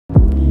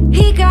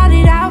He got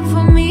it out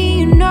for me,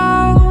 you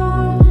know.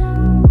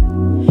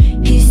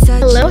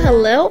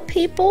 Hello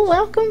people,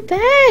 welcome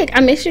back.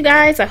 I miss you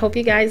guys. I hope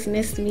you guys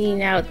missed me.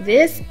 Now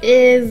this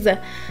is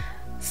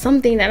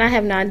something that I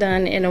have not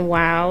done in a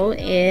while,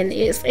 and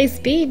it's a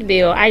speed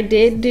build. I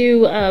did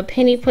do a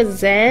Penny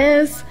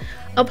Pizzazz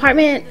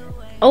apartment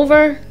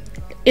over.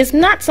 It's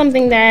not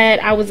something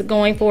that I was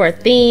going for a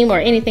theme or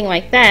anything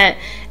like that.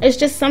 It's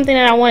just something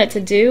that I wanted to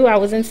do. I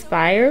was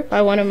inspired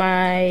by one of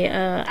my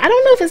I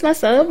don't know if it's my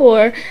sub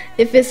or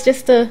if it's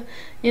just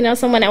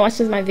someone that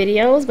watches my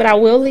videos, but I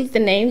will leave the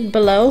name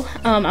below.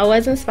 I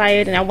was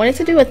inspired and I wanted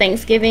to do a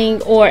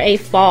Thanksgiving or a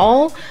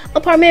fall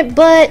apartment,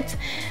 but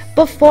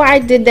before I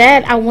did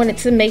that, I wanted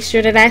to make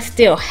sure that I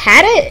still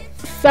had it.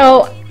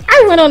 So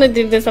I went on to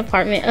do this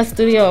apartment, a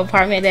studio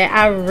apartment that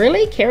I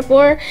really care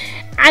for.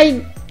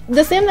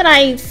 The sim that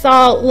I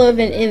saw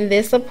living in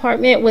this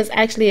apartment was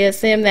actually a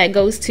sim that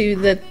goes to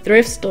the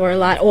thrift store a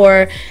lot,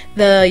 or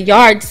the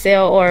yard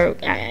sale, or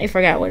I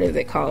forgot what is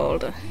it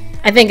called.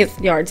 I think it's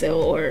yard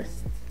sale, or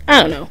I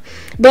don't know.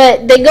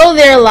 But they go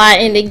there a lot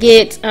and they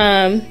get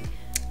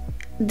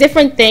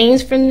different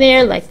things from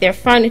there, like their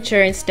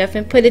furniture and stuff,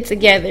 and put it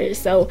together.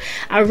 So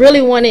I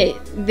really wanted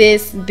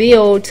this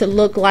build to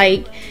look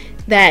like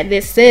that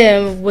this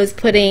sim was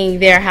putting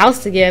their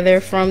house together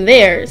from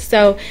there.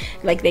 So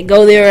like they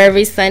go there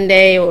every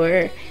Sunday,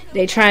 or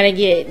they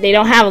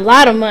don't have a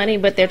lot of money,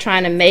 but they're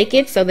trying to make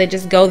it, so they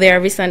just go there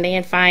every Sunday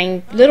and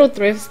find little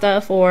thrift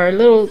stuff or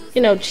little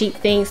cheap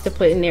things to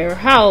put in their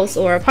house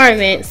or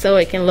apartment so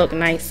it can look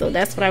nice. So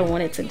that's what I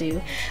wanted to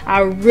do.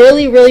 I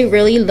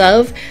really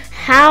love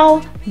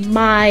how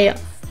my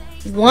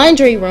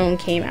laundry room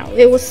came out.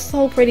 It was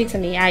so pretty to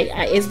me.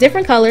 It's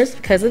different colors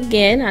because,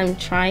 again, I'm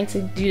trying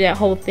to do that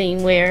whole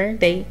thing where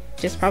they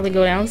just probably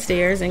go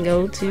downstairs and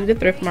go to the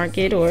thrift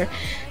market or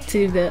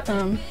to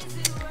the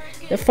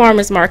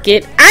farmer's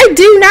market. I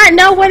do not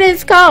know what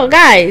it's called,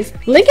 guys.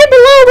 Link it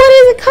below. What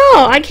is it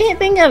called? I can't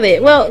think of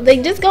it. Well,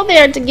 they just go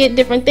there to get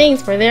different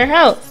things for their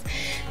house.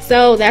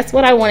 So that's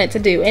what I wanted to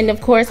do. And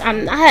of course,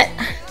 I'm not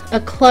a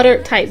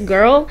cluttered type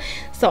girl,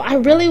 so I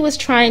really was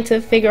trying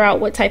to figure out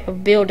what type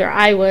of builder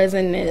I was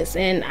in this,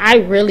 and I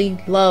really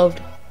loved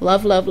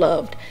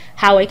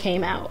how it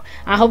came out.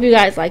 I hope you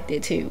guys liked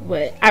it too,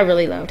 but I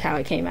really loved how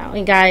it came out.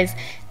 And guys,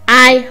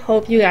 I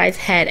hope you guys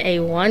had a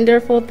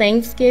wonderful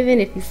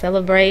Thanksgiving if you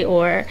celebrate,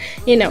 or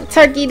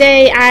Turkey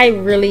Day. I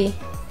really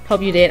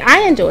hope you did.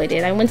 I enjoyed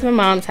it. I went to my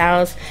mom's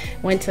house,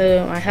 went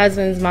to my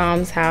husband's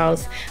mom's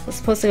house. I was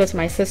supposed to go to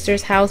my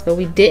sister's house, but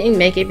we didn't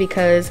make it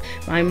because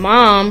my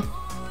mom,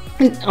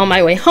 on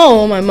my way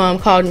home, my mom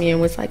called me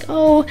and was like,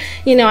 oh,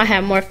 I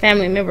have more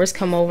family members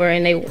come over,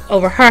 and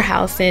over her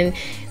house, and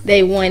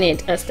they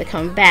wanted us to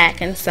come back,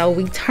 and so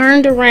we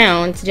turned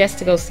around just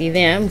to go see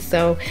them.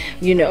 So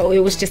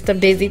it was just a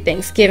busy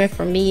Thanksgiving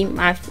for me,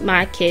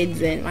 my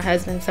kids, and my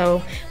husband.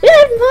 So we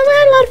had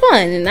a lot of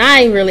fun, and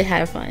I really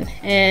had fun,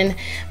 and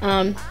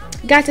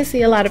got to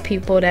see a lot of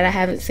people that I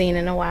haven't seen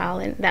in a while,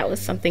 and that was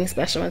something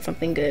special and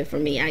something good for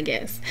me, I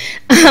guess.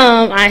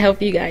 I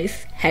hope you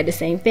guys had the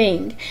same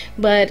thing.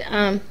 But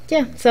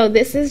yeah, so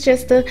this is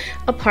just an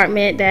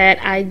apartment that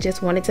I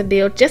just wanted to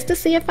build just to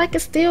see if I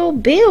could still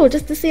build,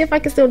 just to see if I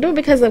could still do it,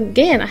 because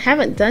again, I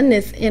haven't done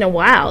this in a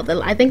while.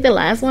 I think the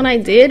last one I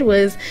did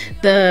was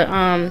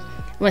the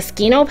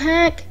mosquito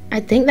pack.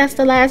 I think that's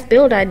the last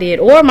build I did,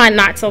 or my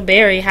not so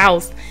berry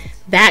house.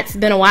 That's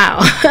been a while.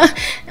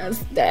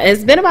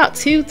 It's been about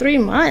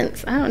 2-3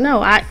 months. I don't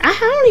know. I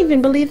don't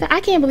even believe that.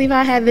 I can't believe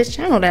I had this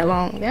channel that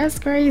long. That's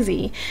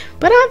crazy.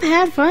 But I've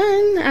had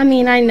fun. I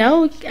mean, I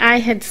know I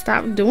had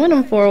stopped doing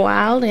them for a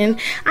while, and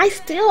I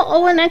still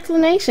owe an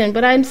explanation,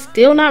 but I'm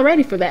still not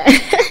ready for that.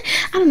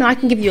 I don't know. I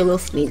can give you a little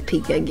sneak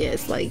peek, I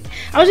guess. Like,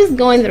 I was just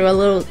going through a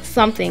little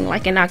something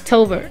like in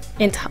October.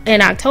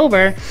 In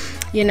October,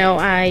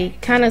 I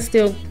kind of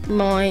still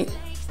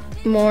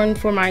mourn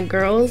for my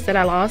girls that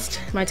I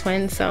lost, my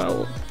twins.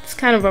 So it's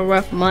kind of a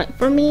rough month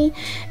for me,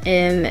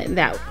 and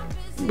that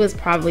was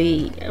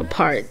probably a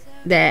part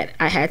that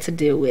I had to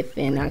deal with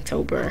in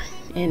October,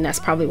 and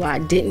that's probably why I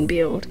didn't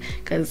build,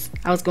 because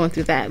I was going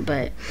through that.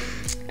 But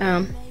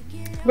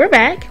we're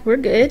back, we're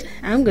good,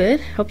 I'm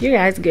good, hope you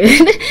guys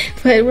good.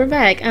 But we're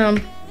back.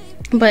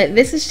 But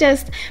this is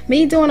just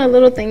me doing a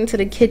little thing to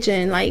the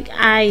kitchen. Like,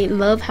 I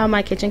love how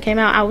my kitchen came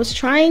out. I was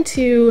trying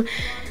to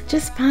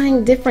just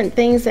find different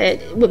things that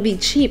would be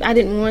cheap. I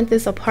didn't want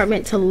this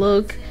apartment to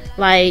look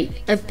like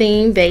a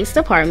theme-based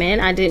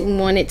apartment. I didn't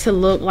want it to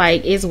look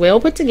like it's well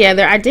put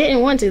together. I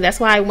didn't want to. That's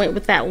why I went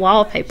with that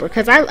wallpaper,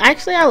 because I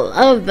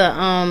love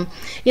the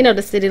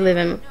the City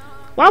Living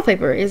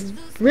wallpaper. Is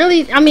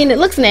really, I mean, it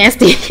looks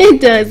nasty. It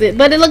does it,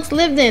 but it looks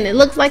lived in. It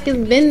looks like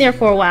it's been there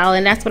for a while,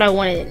 and that's what I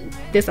wanted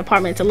this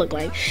apartment to look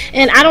like.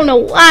 And I don't know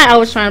why I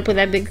was trying to put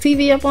that big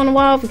TV up on the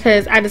wall,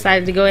 because I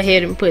decided to go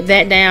ahead and put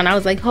that down. I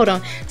was like, hold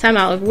on, time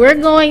out. If we're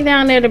going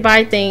down there to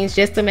buy things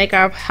just to make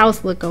our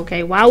house look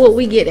okay, why would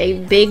we get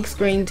a big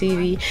screen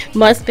TV?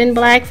 Must been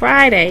Black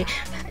Friday.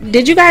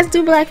 Did you guys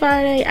do Black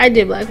Friday? I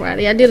did Black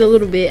Friday. I did a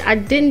little bit. I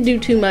didn't do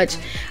too much.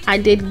 I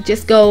did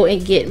just go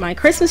and get my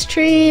Christmas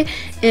tree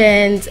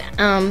and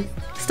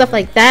stuff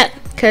like that,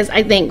 because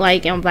I think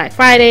like on Black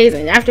Fridays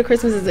and after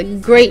Christmas is a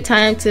great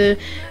time to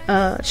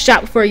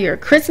shop for your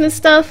Christmas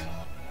stuff,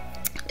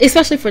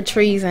 especially for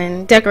trees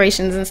and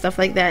decorations and stuff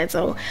like that.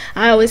 So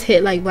I always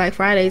hit like Black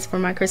Fridays for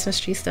my Christmas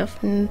tree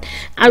stuff. And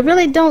I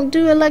really don't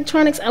do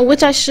electronics,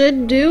 which I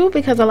should do,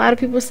 because a lot of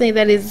people say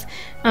that is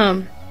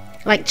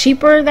like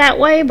cheaper that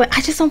way, but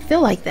I just don't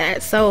feel like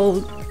that.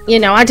 So, you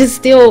know,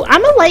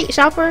 I'm a late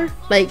shopper.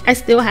 Like, I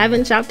still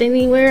haven't shopped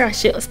anywhere. I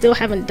still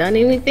haven't done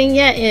anything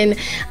yet, and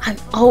I'm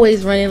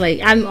always running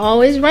late. I'm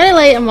always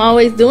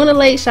doing a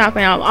late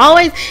shopping. I'm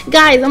always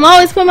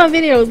putting my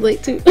videos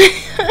late too.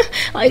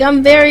 Like,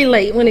 I'm very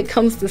late when it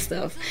comes to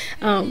stuff.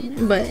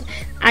 But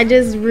I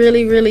just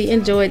really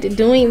enjoyed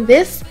doing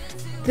this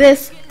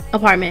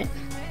apartment.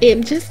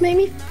 It just made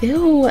me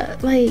feel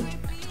like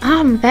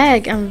I'm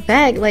back.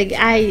 Like,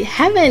 I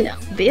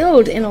haven't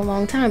built in a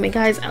long time. And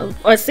guys,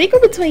 a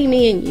secret between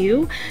me and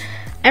you,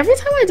 every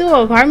time I do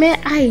an apartment,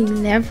 I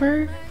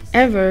never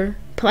ever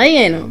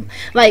play in them.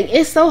 Like,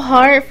 it's so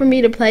hard for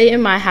me to play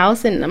in my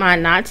house in my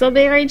not so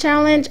berry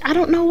challenge. I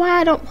don't know why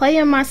I don't play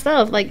in my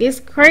stuff. Like, it's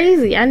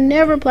crazy. I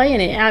never play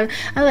in it. I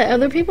let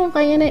other people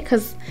play in it,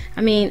 because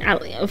I mean,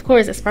 of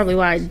course that's probably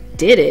why I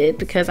did it,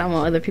 because I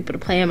want other people to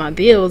play in my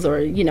builds,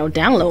 or, you know,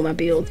 download my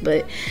builds,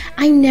 but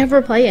I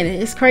never play in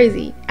it. It's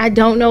crazy. I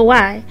don't know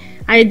why.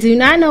 I do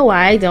not know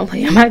why I don't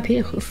play in my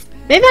builds.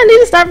 Maybe I need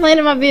to start playing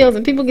in my builds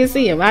and people can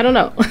see them. I don't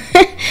know.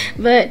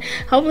 But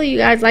hopefully you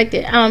guys liked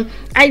it.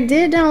 I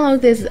did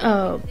download this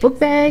book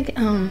bag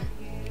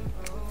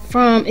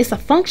it's a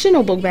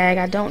functional book bag.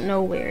 I don't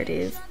know where it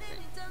is.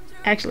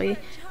 Actually,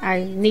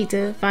 I need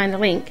to find the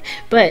link.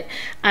 But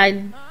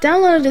I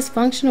downloaded this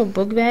functional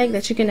book bag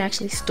that you can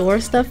actually store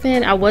stuff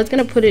in. I was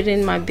going to put it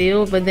in my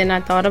build, but then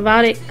I thought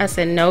about it. I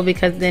said no,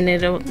 because then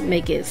it'll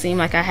make it seem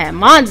like I had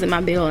mods in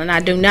my build, and I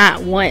do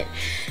not want,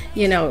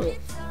 you know,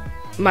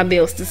 my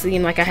builds to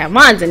seem like I have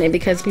mods in it,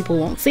 because people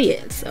won't see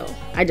it. So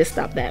I just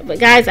stopped that. But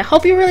guys, I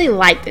hope you really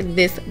liked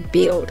this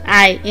build.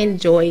 I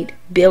enjoyed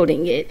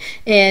building it.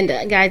 And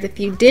guys, if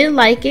you did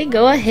like it,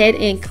 go ahead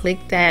and click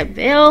that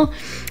bell.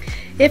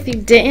 If you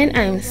didn't,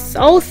 I'm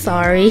so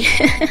sorry.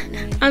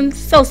 I'm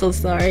so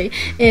sorry.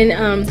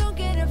 And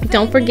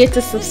don't forget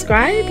to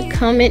subscribe,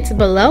 comment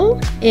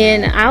below,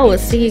 and I will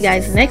see you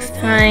guys next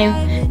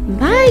time.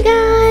 Bye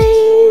guys.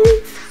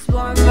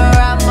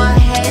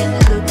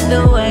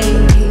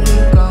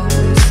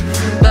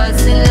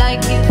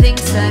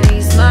 That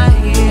he's my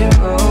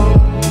hero.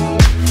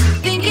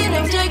 Thinking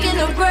of taking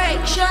a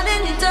break,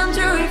 shutting it down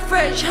to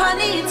refresh.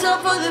 Honey, it's all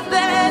for the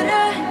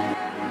better.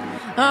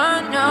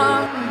 Oh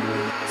no,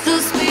 so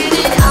speed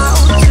it up.